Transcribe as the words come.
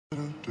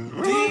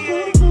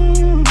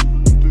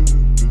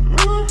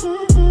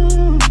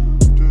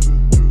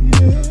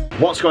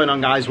What's going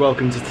on, guys?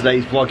 Welcome to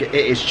today's vlog. It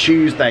is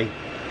Tuesday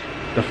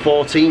the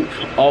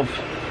 14th of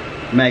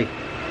May.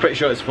 Pretty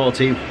sure it's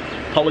 14th.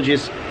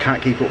 Apologies,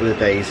 can't keep up with the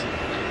days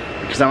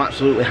because I'm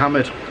absolutely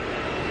hammered.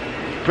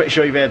 Pretty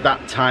sure you've heard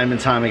that time and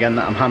time again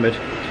that I'm hammered.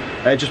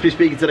 Just been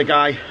speaking to the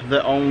guy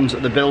that owns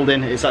the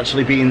building. It's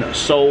actually been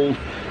sold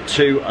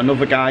to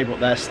another guy,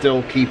 but they're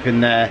still keeping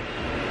their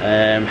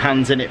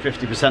hands in it,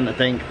 50% I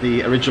think,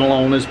 the original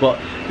owners. But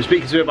we're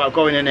speaking to him about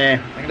going in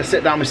here. I'm going to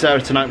sit down with Sarah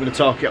tonight, I'm going to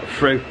talk it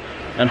through,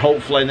 and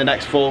hopefully in the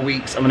next 4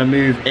 weeks I'm going to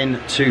move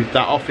into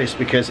that office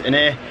because in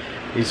here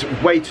is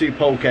way too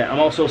poky. I'm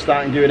also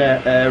starting doing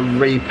a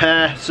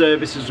repair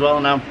service as well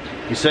now.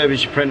 You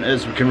service your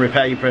printers, we can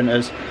repair your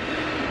printers,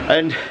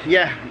 and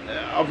yeah,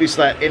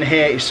 obviously in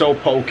here it's so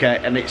poky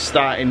and it's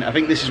starting, I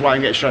think this is why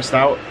I'm getting stressed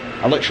out.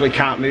 I literally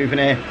can't move in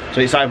here,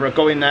 so it's either I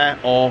go in there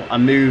or I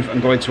move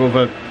and go into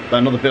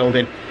another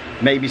building,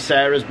 maybe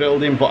Sarah's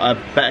building, but a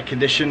better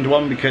conditioned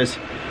one, because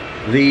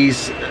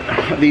these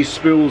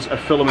spools of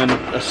filament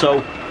are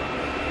so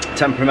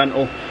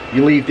temperamental.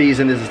 You leave these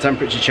and there's a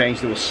temperature change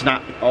that will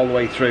snap all the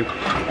way through,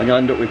 and you'll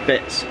end up with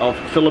bits of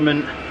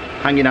filament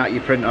hanging out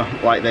your printer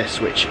like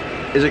this, which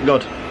isn't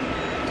good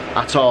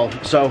at all.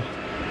 So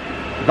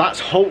that's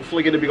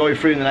hopefully going to be going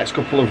through in the next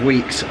couple of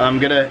weeks. I'm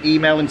going to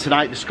email him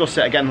tonight, discuss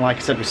it again, like I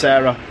said with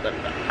Sarah,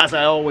 as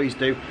I always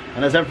do,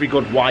 and as every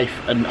good wife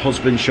and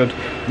husband should.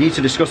 You need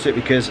to discuss it,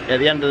 because at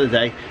the end of the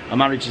day, a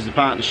marriage is a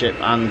partnership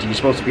and you're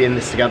supposed to be in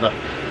this together.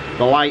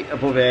 The light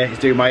above here is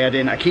doing my head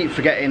in. I keep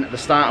forgetting the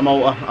starter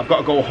motor. I've got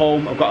to go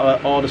home, I've got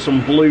to order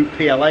some blue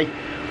PLA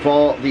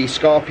for the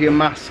Scorpion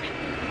mask.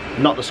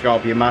 Not the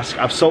Scorpion mask,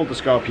 I've sold the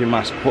Scorpion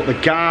mask, but the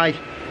guy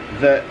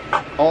that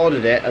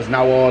ordered it has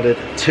now ordered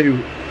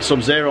 2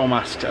 Sub-Zero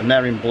masks and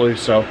they're in blue,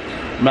 so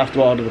I'm gonna have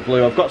to order the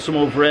blue. I've got some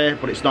over here,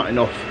 but it's not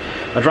enough.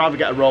 I'd rather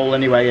get a roll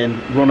anyway and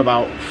run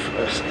about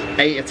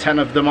 8 or 10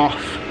 of them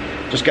off.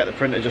 Just get the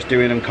printer just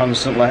doing them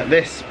constantly.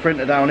 This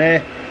printer down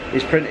here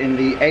is printing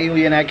the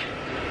alien egg.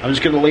 I'm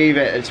just gonna leave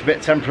it. It's a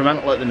bit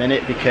temperamental at the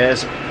minute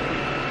because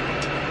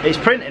it's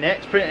printing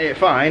it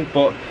fine,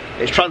 but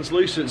it's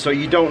translucent, so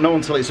you don't know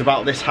until it's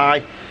about this high,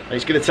 and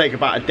it's gonna take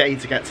about a day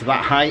to get to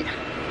that height.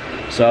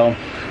 So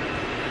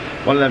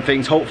one of them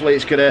things, hopefully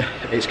it's gonna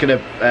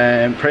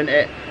print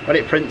it. When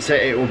it prints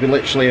it, it will be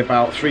literally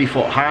about 3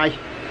 foot high.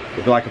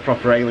 It'll be like a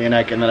proper alien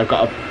egg, and then I've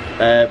got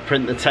to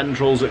print the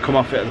tendrils that come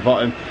off it at the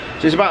bottom.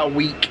 So it's about a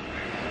week.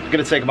 It's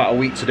gonna take about a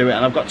week to do it,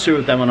 and I've got 2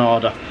 of them on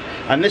order.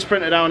 And this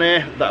printer down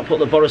here that I put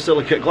the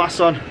borosilicate glass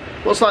on,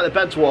 looks like the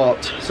bed's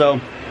warped. So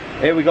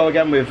here we go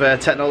again with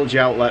technology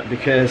outlet,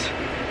 because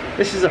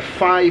this is a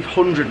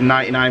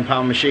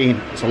 £599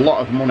 machine. It's a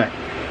lot of money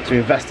to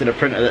invest in a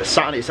printer that's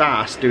sat on its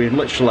ass doing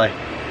literally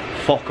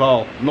fuck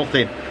all,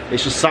 nothing.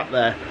 It's just sat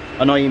there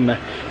annoying me.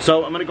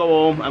 So I'm gonna go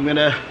home, I'm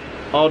gonna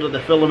order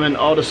the filament,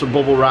 order some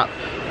bubble wrap,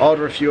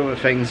 order a few other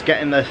things,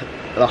 get in the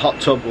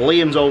hot tub.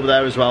 Liam's over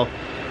there as well.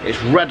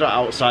 It's red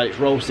outside, it's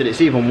roasted, it's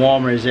even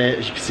warmer as here,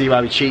 as you can see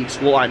by my cheeks,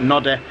 look like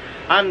noddy.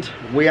 And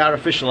we are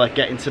officially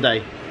getting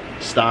today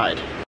started.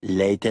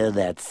 Later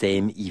that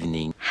same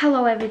evening.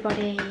 Hello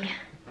everybody.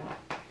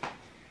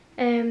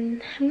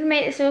 I'm gonna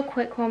make this a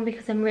quick one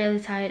because I'm really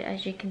tired,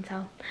 as you can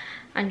tell,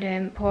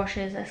 and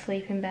Portia's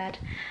asleep in bed.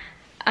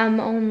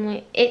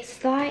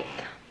 It's like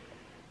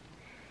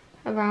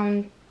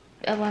around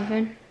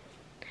 11,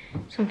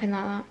 something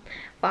like that,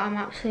 but I'm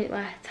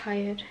absolutely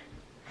tired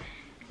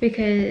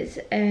because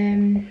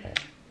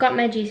got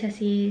my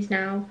GCSEs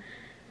now.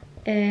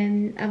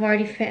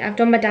 I've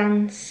done my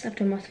dance, I've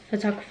done my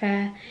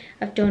photography,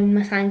 I've done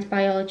my science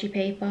biology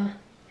paper,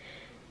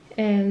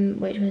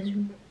 which was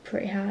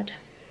pretty hard.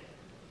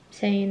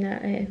 Saying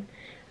that I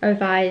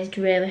revised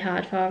really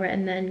hard for it,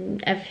 and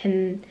then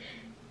everything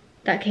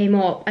that came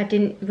up, I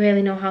didn't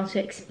really know how to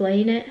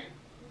explain it.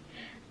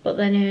 But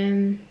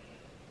then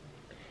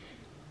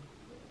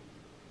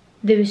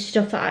there was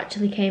stuff that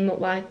actually came up,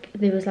 like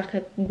there was like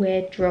a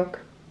weird drug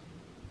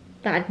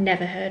that I'd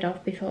never heard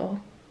of before.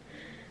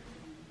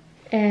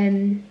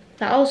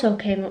 That also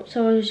came up,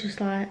 so I was just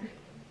like,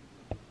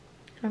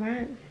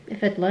 alright,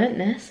 if I'd learnt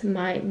this, I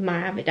might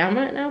have it down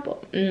right now,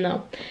 but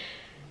no.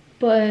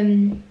 But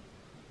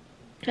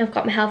I've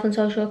got my health and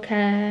social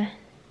care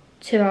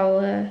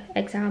 2-hour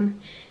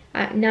exam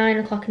at 9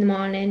 o'clock in the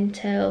morning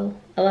till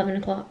 11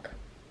 o'clock.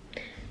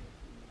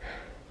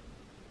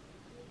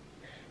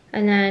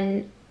 And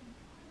then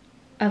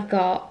I've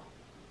got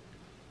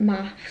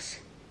maths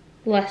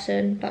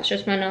lesson, that's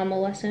just my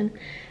normal lesson.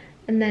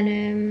 And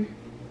then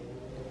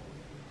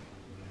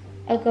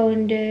I'll go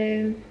and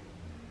do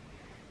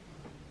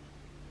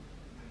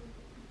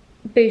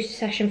booster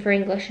session for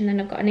English, and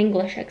then I've got an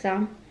English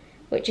exam,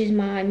 which is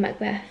my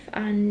Macbeth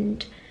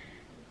and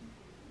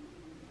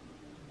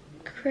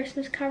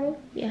Christmas Carol.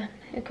 Yeah,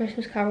 a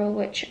Christmas Carol,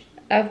 which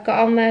I've got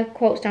all my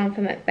quotes down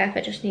for Macbeth.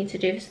 I just need to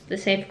do the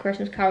same for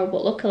Christmas Carol,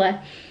 but luckily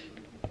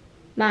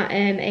my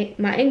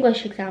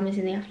English exam is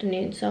in the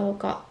afternoon, so I've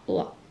got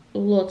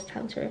loads of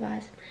time to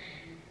revise.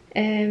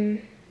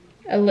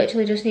 I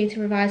literally just need to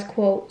revise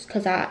quotes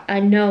because I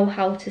know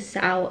how to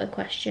set out a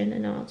question, I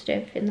know how to do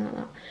everything like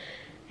that.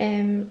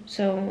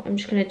 So I'm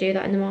just going to do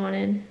that in the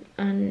morning,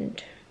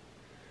 and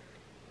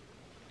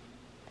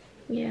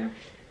yeah.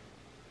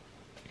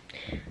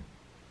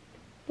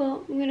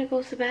 But I'm going to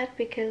go to bed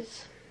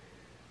because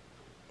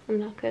I'm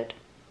knackered,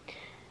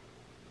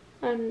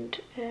 and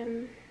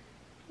I'm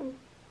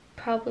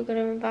probably going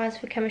to revise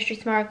for chemistry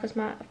tomorrow because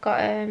I've got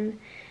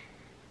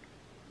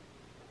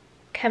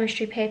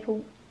chemistry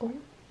paper. Oh,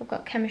 I've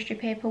got chemistry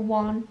paper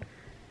 1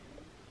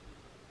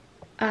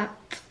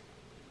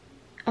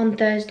 on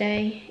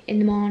Thursday in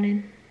the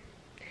morning,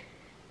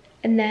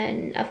 and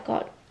then I've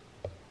got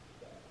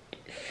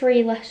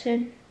free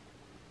lesson.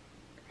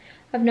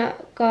 I've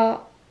not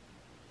got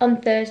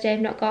on Thursday.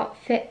 I've not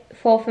got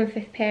 4th and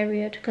 5th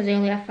period because I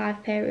only have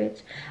 5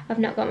 periods. I've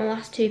not got my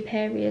last 2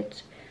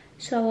 periods,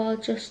 so I'll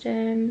just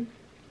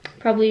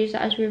probably use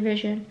that as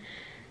revision.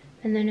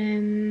 And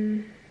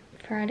then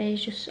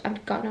Friday's just,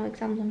 I've got no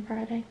exams on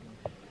Friday.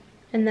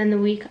 And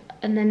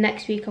then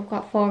next week I've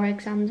got 4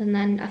 exams, and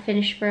then I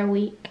finish for a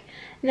week.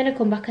 And then I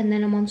come back, and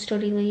then I'm on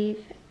study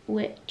leave,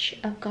 which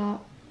I've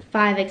got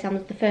 5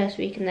 exams the first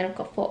week, and then I've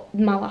got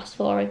my last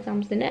 4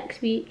 exams the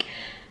next week.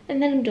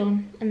 And then I'm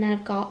done, and then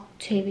I've got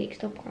 2 weeks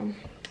to prom.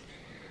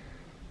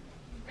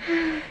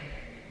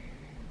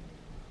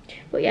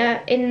 But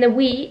yeah, in the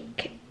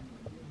week,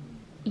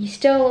 you're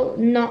still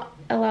not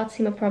allowed to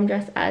see my prom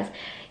dress, as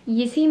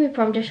you see me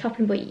prom dress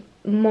shopping, but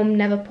Mum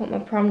never put my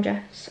prom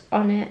dress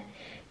on it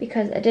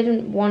because I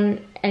didn't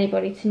want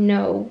anybody to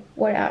know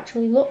what it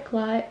actually looked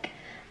like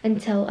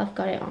until I've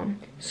got it on.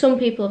 Some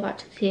people have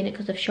actually seen it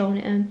because I've shown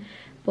it them,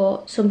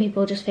 but some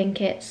people just think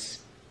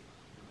it's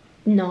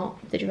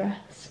not the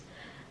dress.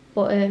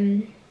 But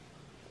I'm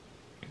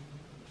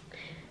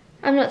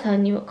not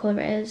telling you what colour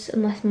it is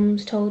unless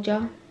Mum's told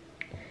you.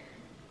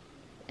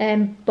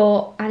 And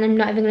I'm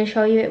not even going to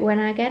show you it when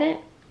I get it.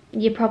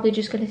 You're probably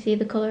just going to see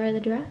the colour of the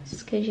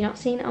dress because you're not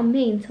seeing it on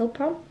me until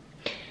prom.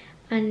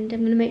 And I'm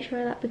going to make sure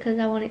of that because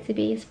I want it to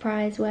be a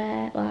surprise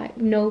where like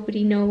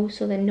nobody knows,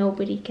 so then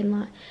nobody can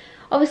like...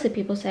 Obviously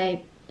people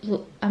say,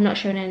 look, I'm not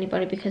showing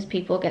anybody because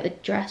people get the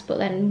dress, but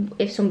then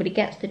if somebody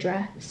gets the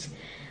dress,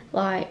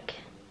 like,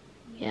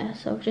 yeah,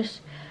 so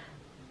just...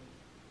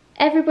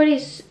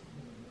 Everybody's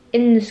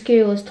in the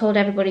school has told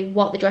everybody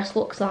what the dress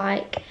looks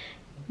like.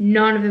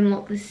 None of them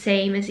look the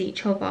same as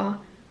each other.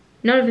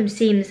 None of them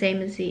seem the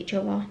same as each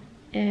other,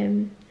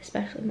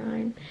 especially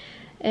mine.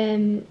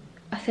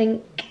 I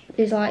think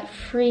there's like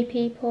 3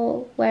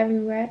 people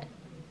wearing red,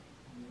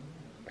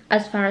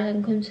 as far as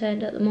I'm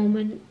concerned at the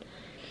moment.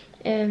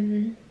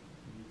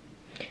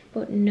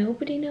 But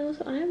nobody knows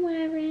what I'm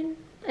wearing.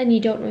 And you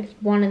don't know if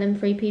one of them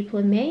 3 people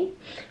are me,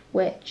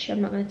 which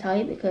I'm not going to tell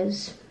you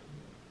because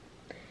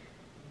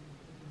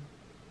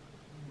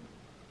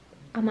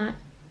I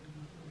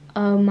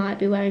might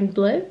be wearing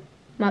blue,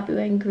 might be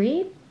wearing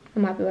green, I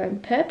might be wearing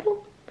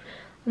purple,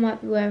 I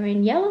might be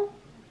wearing yellow,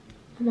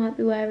 I might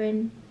be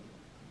wearing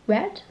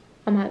red,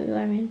 I might be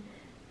wearing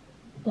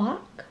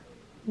black,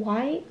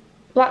 white.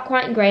 Black,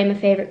 white and grey are my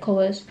favourite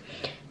colours,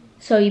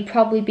 so you'd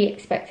probably be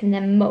expecting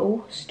them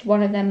most,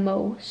 one of them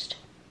most.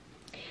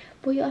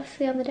 But you'll have to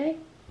see on the day.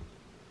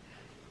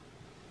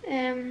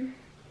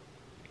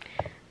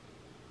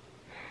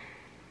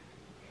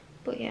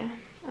 But yeah,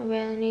 I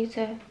really need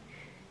to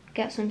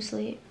get some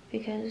sleep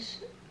because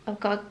I've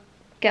got to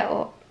get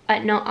up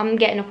at I'm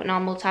getting up at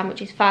normal time,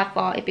 which is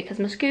 5:40 because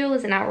my school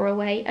is an hour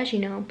away, as you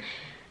know.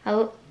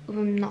 I'm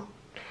not,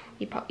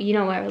 you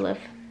know where I live.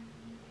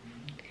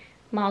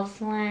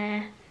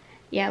 MOSSLEY.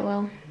 Yeah,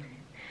 well,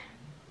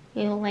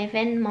 you live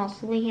in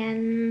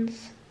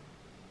MOSSLEYans.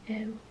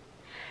 Oh.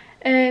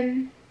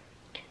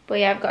 But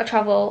yeah, I've got to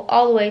travel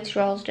all the way to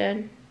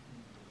Ralston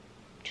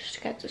just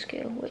to get to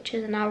school, which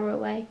is an hour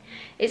away.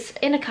 It's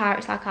in a car,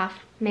 it's like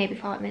maybe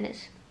 40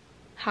 minutes,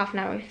 half an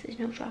hour if there's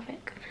no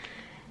traffic.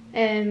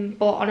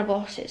 But on a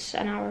bus it's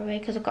an hour away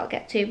because I've got to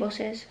get 2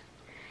 buses.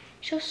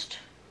 It's just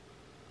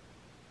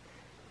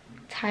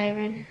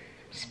tiring,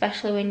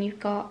 especially when you've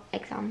got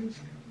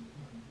exams.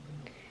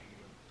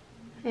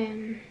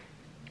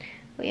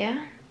 But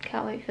yeah,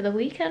 can't wait for the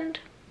weekend.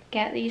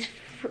 Get these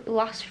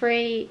last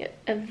 3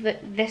 of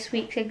this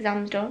week's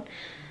exams done,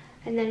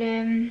 and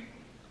then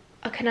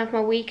I can have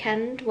my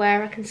weekend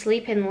where I can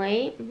sleep in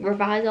late,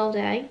 revise all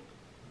day,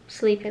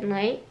 sleep in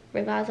late,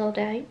 revise all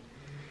day,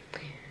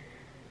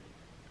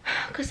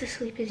 because the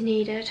sleep is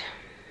needed,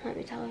 let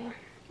me tell you.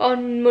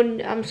 On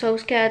Monday, I'm so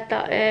scared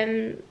that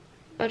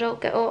I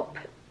don't get up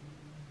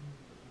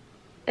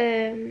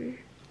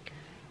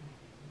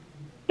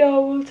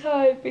normal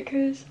time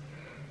because,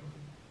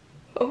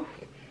 oh,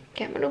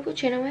 get my double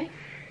chin away.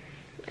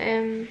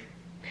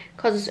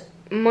 Because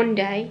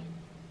Monday,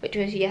 which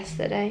was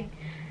yesterday,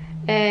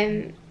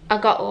 I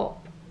got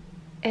up.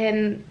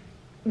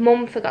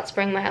 Mum forgot to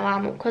bring my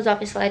alarm up because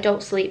obviously I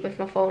don't sleep with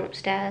my phone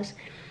upstairs.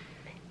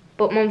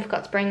 But Mum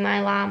forgot to bring my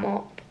alarm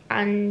up,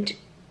 and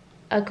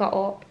I got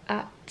up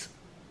at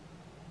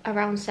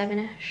around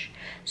 7ish.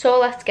 So I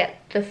left to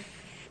get the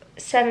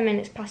 7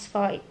 minutes past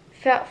 48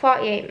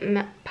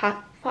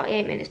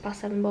 minutes past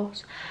 7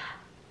 bus,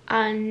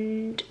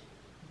 and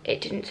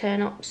it didn't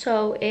turn up,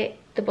 so it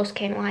the bus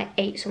came at like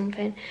 8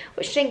 something,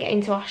 which didn't get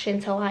into Ashley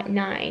until like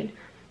 9.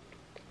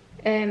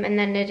 And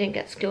then I didn't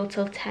get to school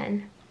till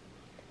 10.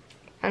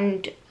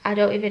 And I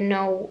don't even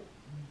know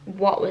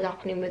what was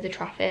happening with the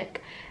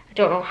traffic. I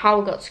don't know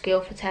how I got to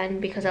school for 10,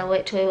 because I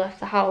literally left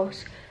the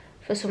house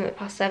for something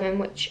past 7,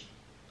 which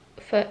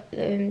for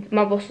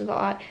my bus was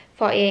like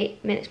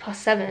 48 minutes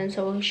past 7,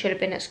 so we should have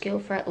been at school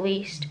for at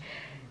least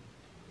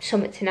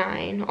something to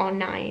 9 or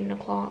 9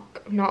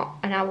 o'clock, not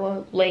an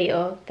hour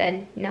later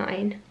than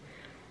 9.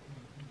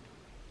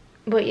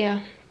 But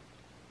yeah,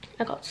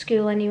 I got to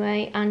school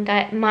anyway, and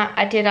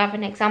I did have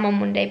an exam on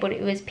Monday, but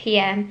it was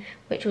PM,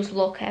 which was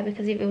lucky,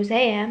 because if it was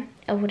AM,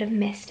 I would have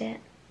missed it,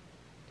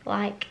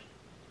 like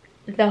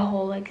the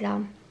whole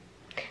exam.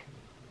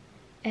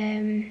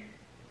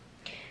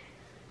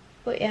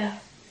 But yeah,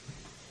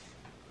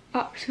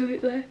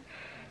 absolutely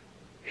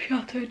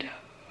shattered.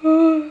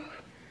 Alright,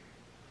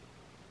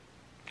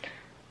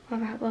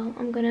 well,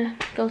 I'm gonna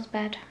go to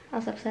bed,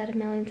 as I've said a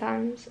million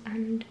times,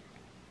 and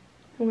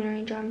I'm gonna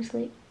enjoy my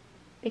sleep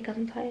because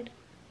I'm tired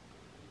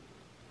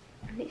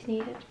and it's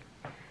needed.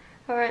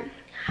 Alright,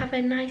 have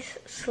a nice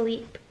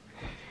sleep.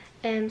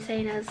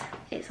 Saying as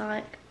it's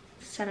like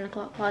 7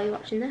 o'clock while you're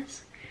watching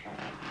this.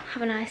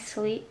 Have a nice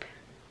sleep.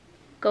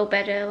 Go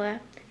bed early.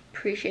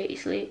 Appreciate your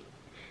sleep,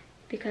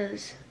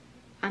 because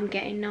I'm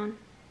getting none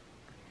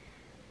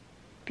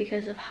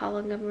because of how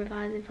long I'm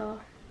revising for.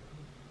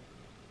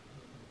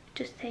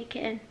 Just take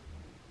it in.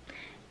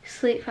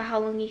 Sleep for how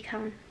long you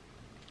can.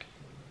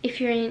 If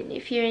you're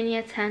in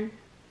year 10,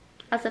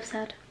 as I've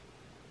said,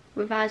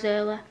 revise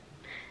early,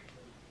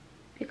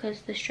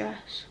 because the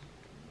stress.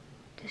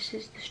 This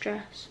is the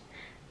stress.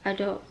 I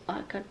don't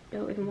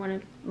even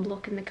want to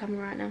look in the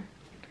camera right now.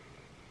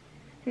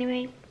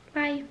 Anyway,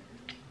 bye.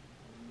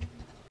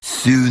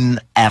 Soon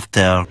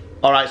after.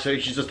 Alright, so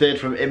you just heard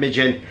from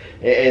Imogen.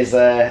 It is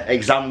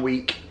exam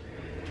week.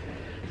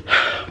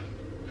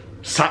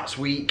 SATs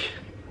week.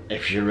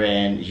 If you're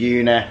in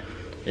uni,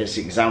 it's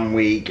exam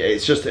week.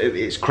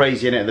 It's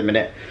crazy in it at the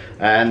minute.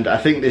 And I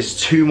think there's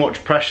too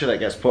much pressure that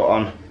gets put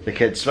on the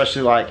kids,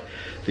 especially like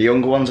the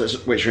younger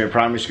ones, which are in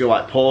primary school.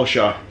 Like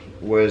Portia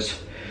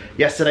was,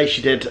 yesterday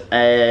she did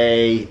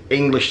a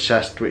English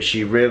test, which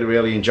she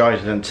really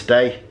enjoyed. And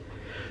today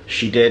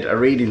she did a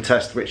reading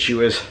test, which she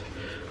was,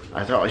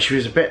 I thought she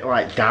was a bit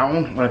like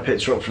down when I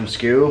picked her up from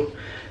school.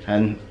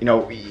 And you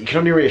know, you can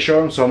only reassure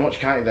them so much,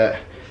 can't you,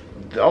 that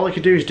all they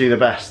can do is do the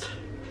best.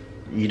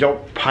 You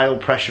don't pile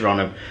pressure on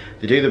them.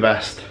 They do the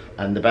best,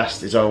 and the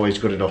best is always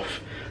good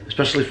enough.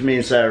 Especially for me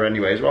and Sarah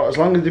anyways. Well, as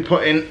long as they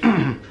put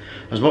in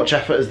as much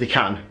effort as they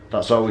can,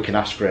 that's all we can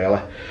ask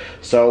really.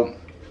 So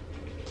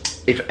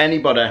if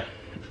anybody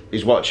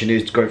is watching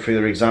who's going through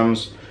their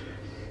exams,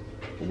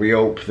 we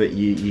hope that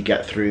you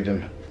get through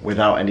them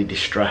without any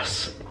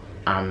distress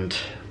and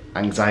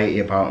anxiety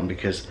about them,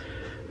 because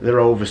they're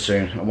over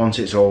soon, and once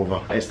it's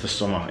over, it's the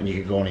summer and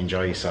you can go and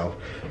enjoy yourself.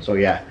 So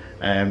yeah,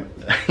 I'm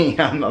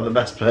not the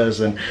best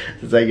person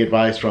to take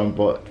advice from,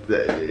 but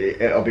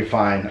it'll be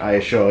fine, I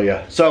assure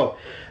you. So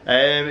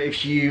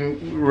if you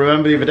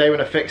remember the other day when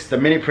I fixed the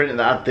mini printer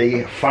that had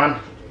the fan,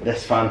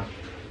 this fan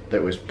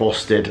that was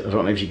busted, I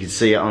don't know if you can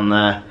see it on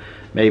there,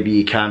 maybe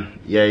you can.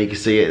 Yeah, you can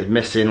see it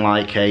missing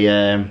like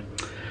a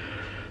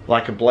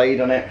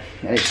blade on it,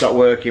 and it stopped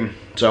working.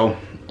 So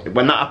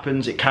when that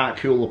happens, it can't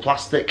cool the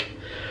plastic,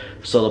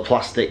 so the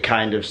plastic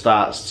kind of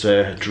starts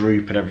to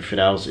droop and everything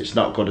else. It's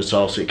not good at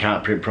all, so it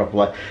can't print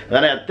properly. And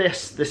then I had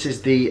this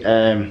is the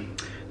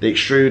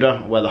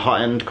extruder, where the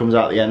hot end comes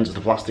out the ends of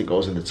the plastic,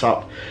 goes in the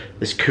top.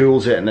 This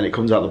cools it, and then it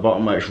comes out the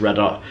bottom where it's red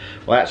hot.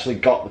 Well, I actually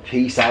got the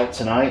piece out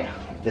tonight.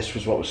 This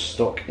was what was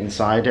stuck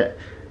inside it,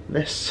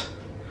 this.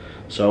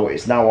 So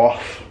it's now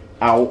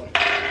out.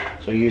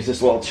 So use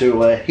this little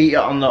tool here, heat it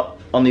on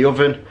the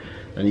oven,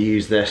 and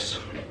use this,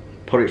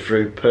 put it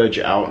through, purge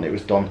it out, and it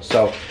was done.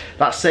 So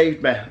that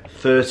saved me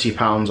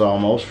 £30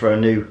 almost for a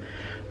new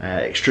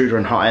extruder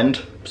and hot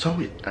end. So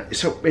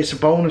it's a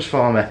bonus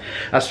for me.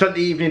 I spent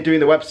the evening doing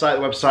the website.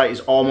 The website is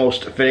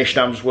almost finished.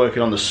 I'm just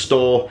working on the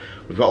store.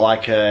 We've got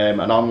like an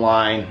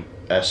online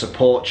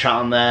support chat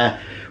on there.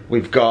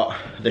 We've got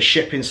the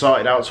shipping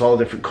sorted out to all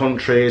different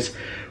countries.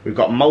 We've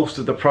got most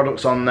of the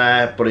products on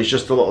there, but it's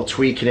just a little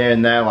tweaking here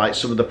and there. Like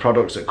some of the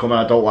products that come in,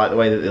 I don't like the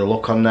way that they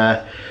look on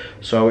there.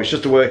 So it's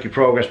just a work in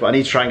progress, but I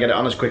need to try and get it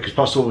on as quick as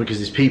possible, because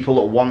there's people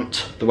that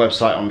want the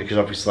website on, because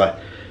obviously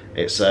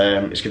it's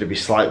going to be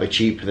slightly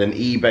cheaper than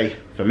eBay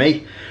for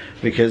me,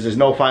 because there's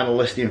no final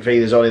listing fee.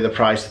 There's only the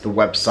price of the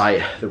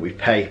website that we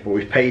pay, but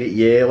we've paid it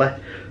yearly,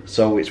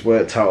 so it's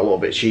worked out a little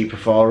bit cheaper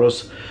for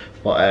us.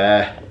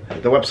 But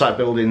the website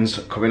building's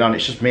coming on.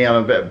 It's just me,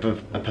 I'm a bit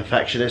of a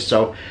perfectionist,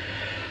 so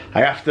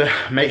I have to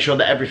make sure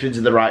that everything's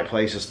in the right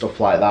place and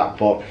stuff like that.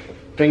 But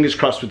fingers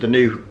crossed with the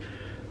new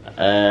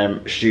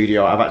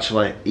studio. I've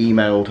actually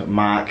emailed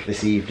Mark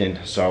this evening,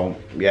 so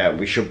yeah,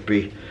 we should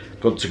be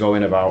good to go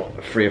in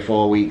about 3 or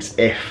 4 weeks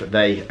if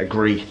they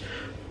agree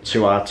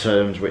to our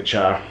terms, which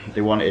are,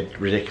 they wanted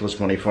ridiculous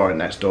money for it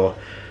next door.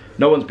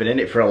 no one's been in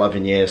it for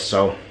 11 years,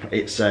 so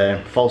it's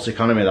a false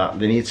economy that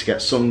they need to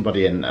get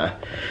somebody in there.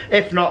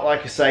 If not,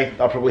 like I say,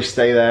 I'll probably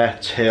stay there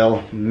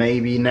till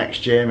maybe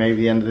next year,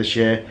 maybe the end of this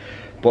year.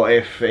 But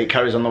if it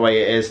carries on the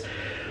way it is,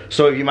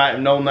 so you might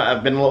have known that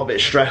I've been a little bit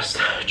stressed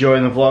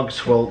during the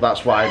vlogs. Well,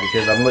 that's why,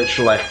 because I'm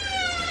literally,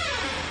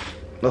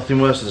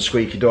 nothing worse than a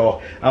squeaky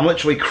door. I'm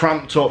literally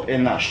cramped up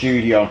in that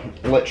studio,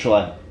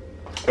 literally.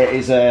 It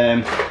is,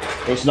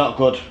 it's not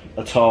good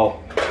at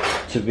all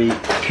to be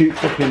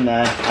cooped up in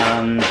there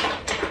and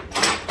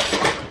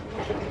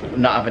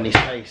not have any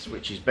space,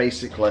 which is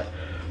basically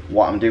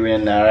what I'm doing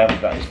in there. I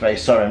haven't got any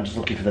space. Sorry, I'm just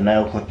looking for the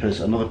nail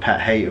clippers. Another pet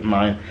hate of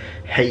mine.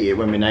 Hate it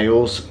when my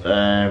nails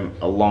are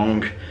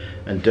long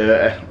and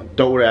dirty.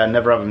 Don't worry, I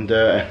never have them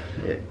dirty.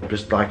 It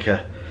just like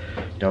a,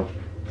 you know,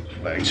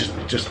 I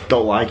just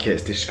don't like it.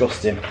 It's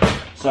disgusting.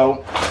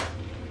 So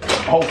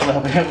hopefully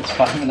I'll be able to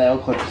find the nail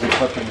clippers and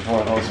clip them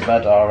before I go to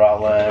bed, or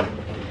I'll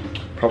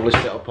probably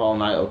sit up all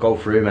night. It'll go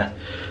through me. I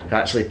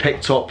actually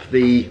picked up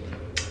the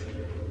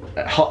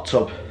hot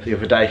tub the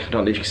other day. I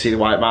don't know if you can see the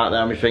white mark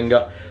there on my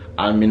finger,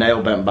 and my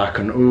nail bent back,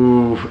 and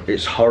ooh,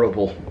 it's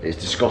horrible. It's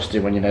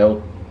disgusting when your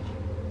nail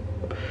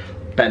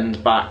bends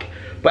back.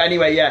 But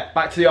anyway, yeah,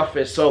 back to the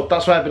office. So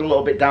that's why I've been a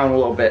little bit down, a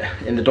little bit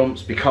in the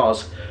dumps,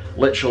 because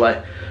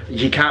literally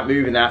you can't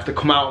move in there. I have to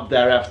come out of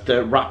there, I have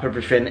to wrap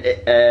everything,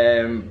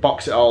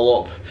 box it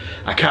all up.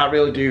 I can't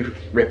really do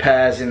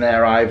repairs in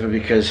there either,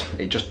 because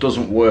it just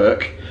doesn't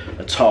work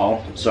at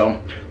all.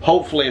 So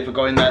hopefully if I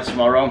go in there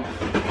tomorrow,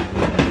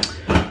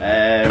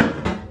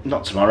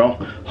 not tomorrow,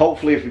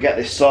 hopefully if we get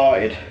this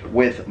sorted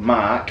with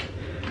Mark,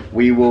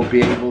 we will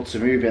be able to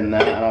move in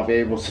there, and I'll be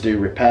able to do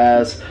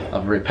repairs. I'll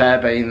have a repair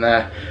bay in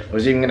there. I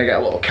was even going to get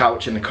a little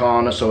couch in the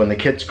corner, so when the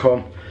kids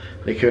come,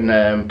 they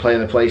can play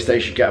on the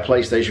PlayStation, get a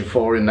PlayStation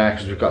 4 in there,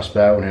 because we've got a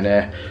spare one in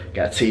here,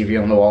 get a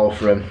TV on the wall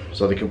for them,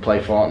 so they can play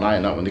Fortnite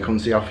and that when they come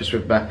to the office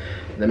with me. At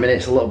the minute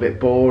it's a little bit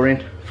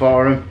boring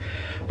for them,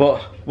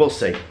 but we'll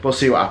see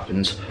what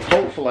happens.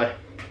 Hopefully,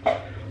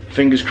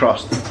 fingers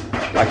crossed,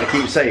 like I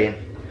keep saying,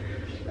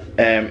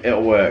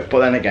 it'll work. But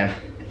then again,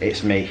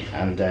 it's me,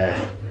 and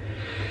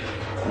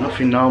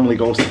nothing normally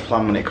goes to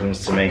plan when it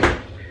comes to me.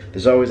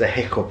 There's always a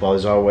hiccup, or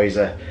there's always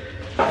a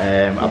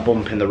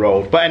bump in the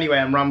road. But anyway,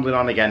 I'm rambling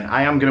on again.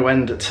 I am going to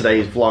end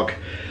today's vlog.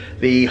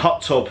 The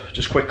hot tub,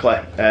 just quickly,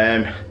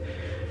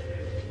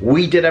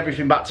 we did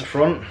everything back to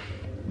front.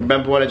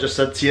 Remember what I just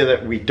said to you,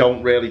 that we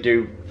don't really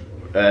do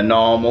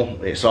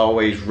normal, it's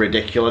always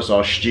ridiculous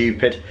or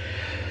stupid.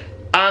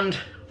 And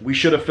we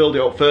should have filled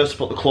it up first to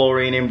put the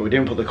chlorine in, but we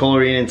didn't put the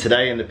chlorine in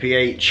today, and the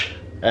pH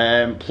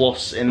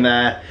plus in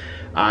there,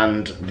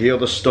 and the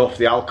other stuff,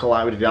 the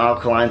alkaline, we did the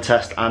alkaline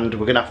test, and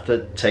we're gonna have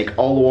to take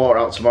all the water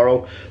out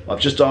tomorrow.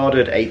 I've just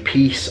ordered a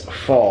piece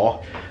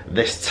for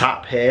this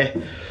tap here,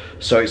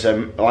 so it's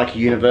like a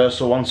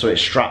universal one, so it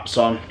straps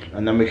on,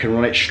 and then we can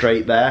run it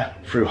straight there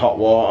through hot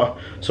water.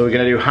 So we're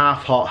gonna do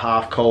half hot,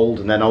 half cold,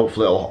 and then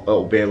hopefully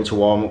it'll be able to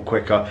warm up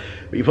quicker.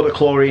 But you put the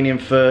chlorine in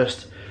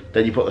first,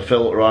 then you put the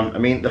filter on. I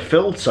mean, the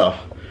filter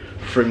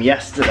from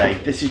yesterday,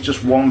 this is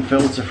just one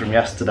filter from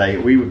yesterday.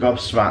 We were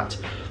gobsmacked.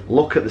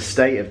 Look at the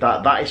state of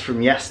that. That is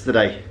from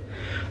yesterday.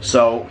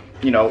 So,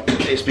 you know,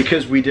 it's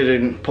because we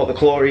didn't put the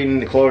chlorine in.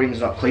 The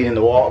chlorine's not cleaning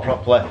the water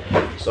properly.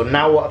 So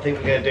now what I think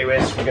we're going to do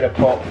is we're going to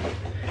put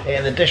it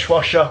in the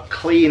dishwasher,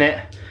 clean it,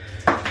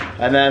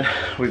 and then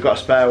we've got a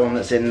spare one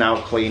that's in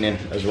now cleaning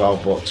as well.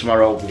 But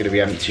tomorrow we're going to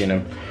be emptying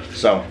them.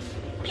 So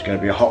it's going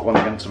to be a hot one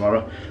again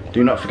tomorrow.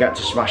 Do not forget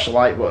to smash the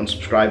like button,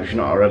 subscribe if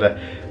you're not already.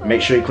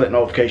 Make sure you click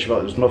notification bell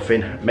if there's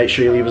nothing. Make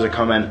sure you leave us a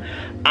comment.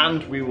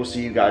 And we will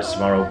see you guys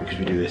tomorrow, because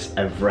we do this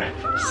every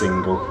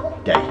single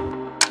day.